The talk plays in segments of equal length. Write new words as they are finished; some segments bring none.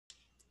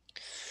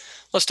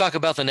Let's talk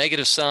about the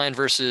negative sign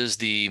versus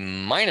the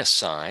minus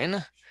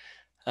sign.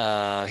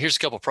 Here's a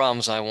couple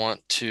problems I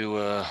want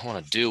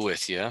to do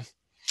with you.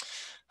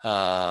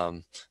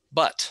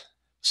 But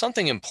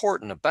something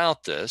important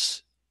about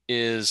this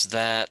is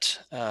that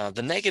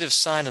the negative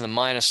sign and the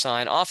minus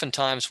sign,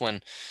 oftentimes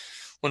when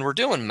we're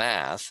doing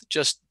math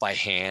just by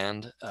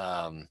hand,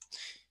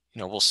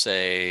 we'll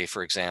say,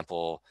 for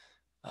example,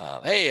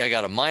 hey, I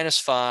got a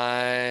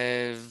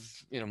 -5,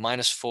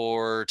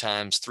 -4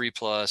 times 3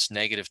 plus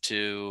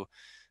 -2.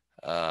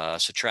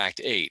 Subtract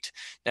 8.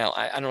 Now,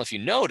 I don't know if you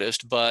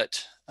noticed,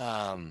 but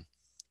there's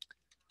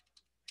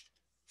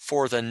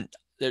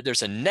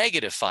a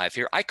 -5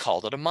 here. I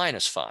called it a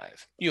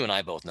 -5. You and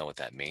I both know what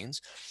that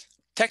means.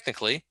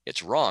 Technically,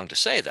 it's wrong to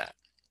say that,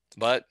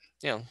 but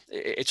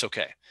it's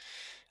okay.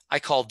 I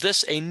called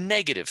this a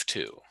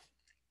 -2.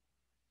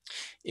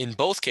 In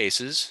both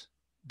cases,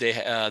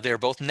 they're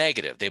both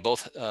negative. They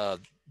both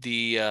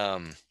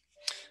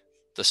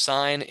the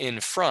sign in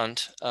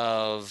front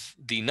of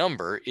the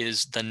number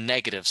is the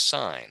negative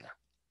sign.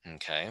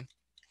 Okay.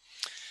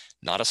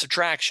 Not a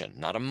subtraction,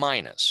 not a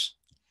minus,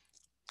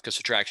 because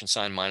subtraction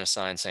sign, minus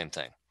sign, same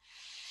thing.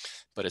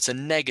 But it's a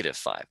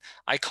 -5.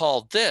 I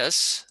called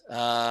this,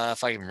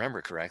 if I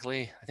remember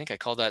correctly, I think I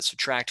called that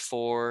subtract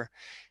 4,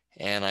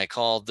 and I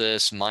called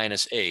this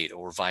 -8,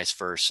 or vice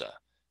versa.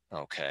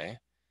 Okay,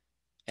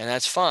 and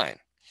that's fine.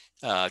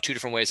 Two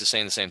different ways of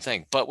saying the same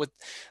thing.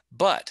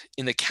 But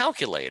in the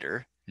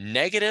calculator,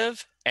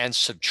 negative and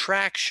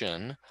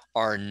subtraction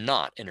are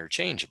not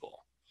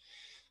interchangeable.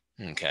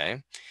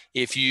 Okay,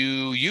 if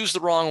you use the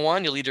wrong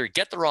one, you'll either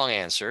get the wrong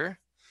answer,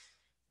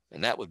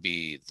 and that'd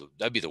be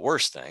the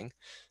worst thing.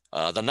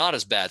 The not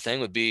as bad thing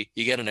would be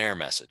you get an error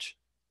message,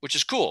 which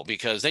is cool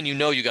because then you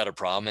know you got a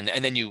problem,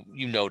 and then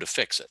you know to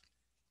fix it.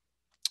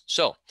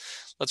 So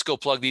let's go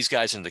plug these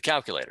guys into the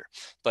calculator.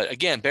 But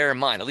again, bear in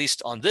mind, at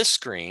least on this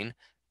screen,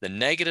 the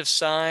negative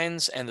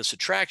signs and the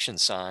subtraction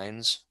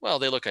signs, well,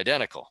 they look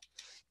identical.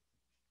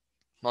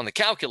 On the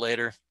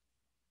calculator,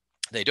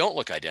 they don't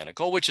look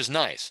identical, which is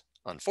nice.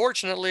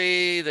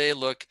 Unfortunately, they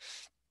look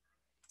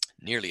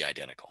nearly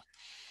identical.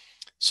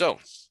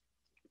 So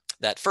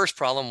that first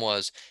problem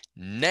was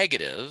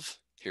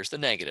negative, here's the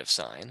negative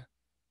sign,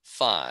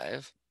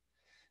 5.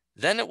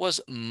 Then it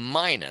was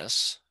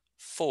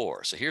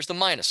 -4. So here's the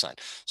minus sign.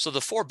 So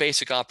the 4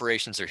 basic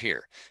operations are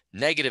here.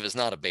 Negative is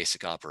not a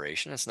basic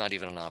operation. It's not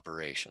even an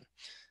operation.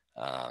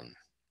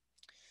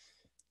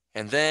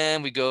 And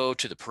then we go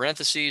to the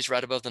parentheses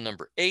right above the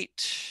number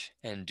 8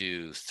 and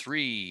do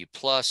 3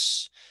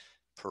 plus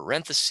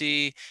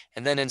parenthesis.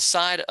 And then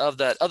inside of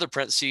that other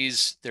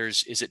parentheses,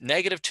 is it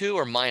 -2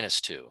 or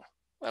 -2?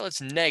 Well, it's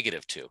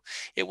 -2.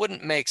 It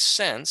wouldn't make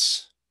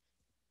sense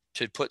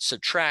to put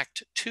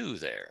subtract 2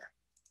 there.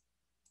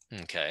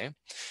 Okay.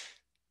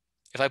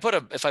 If I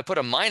put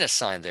a minus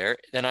sign there,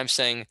 then I'm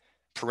saying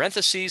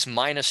parentheses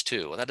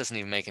 -2. Well, that doesn't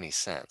even make any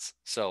sense.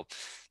 So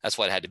that's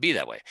why it had to be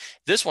that way.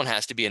 This one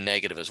has to be a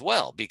negative as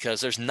well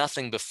because there's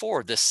nothing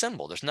before this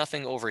symbol. There's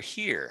nothing over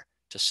here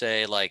to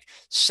say like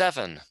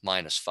 7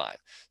 minus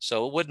 5.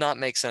 So it would not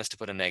make sense to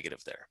put a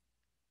negative there.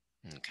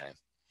 Okay.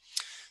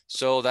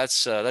 So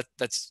that's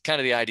kind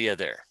of the idea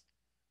there.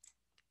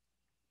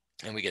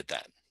 And we get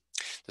that.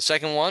 The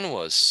second one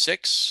was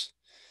 6.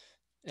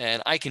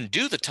 And I can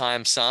do the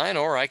times sign,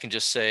 or I can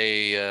just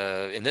say,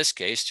 in this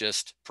case,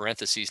 just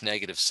parentheses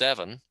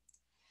 -7.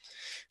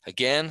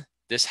 Again,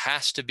 this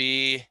has to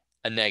be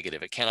a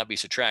negative. It cannot be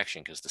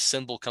subtraction because the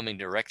symbol coming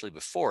directly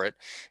before it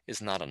is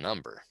not a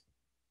number.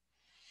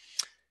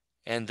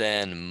 And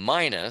then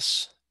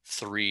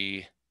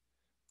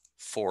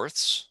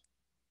 -3/4.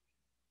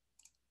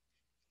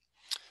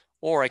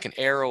 Or I can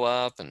arrow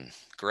up and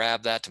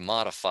grab that to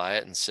modify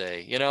it and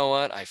say, you know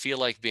what? I feel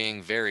like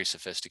being very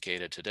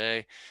sophisticated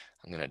today.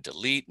 I'm going to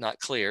delete, not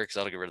clear, because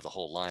that'll get rid of the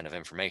whole line of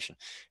information.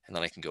 And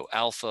then I can go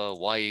alpha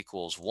y =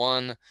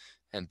 1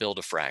 and build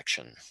a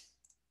fraction.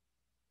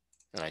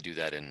 And I do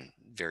that in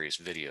various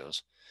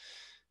videos.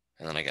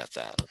 And then I got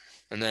that.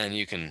 And then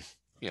you can,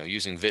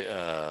 using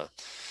the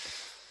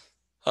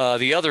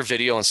other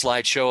video and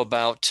slideshow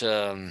about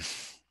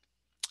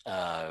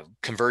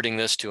converting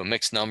this to a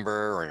mixed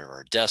number or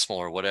a decimal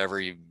or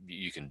whatever,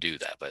 you can do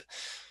that. But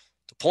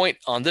the point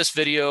on this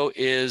video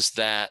is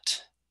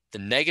that the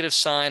negative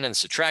sign and the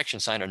subtraction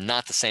sign are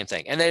not the same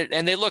thing. And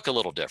they look a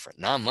little different,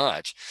 not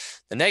much.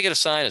 The negative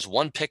sign is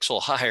 1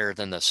 pixel higher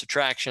than the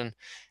subtraction,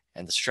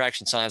 and the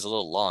subtraction sign is a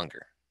little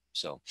longer.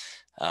 So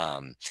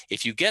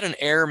if you get an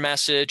error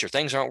message or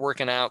things aren't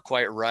working out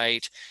quite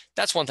right,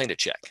 that's one thing to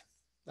check.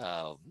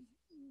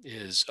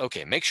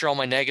 Okay, make sure all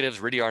my negatives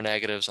really are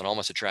negatives and all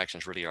my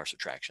subtractions really are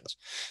subtractions.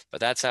 But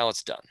that's how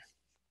it's done.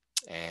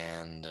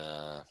 And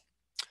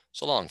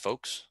so long,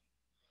 folks.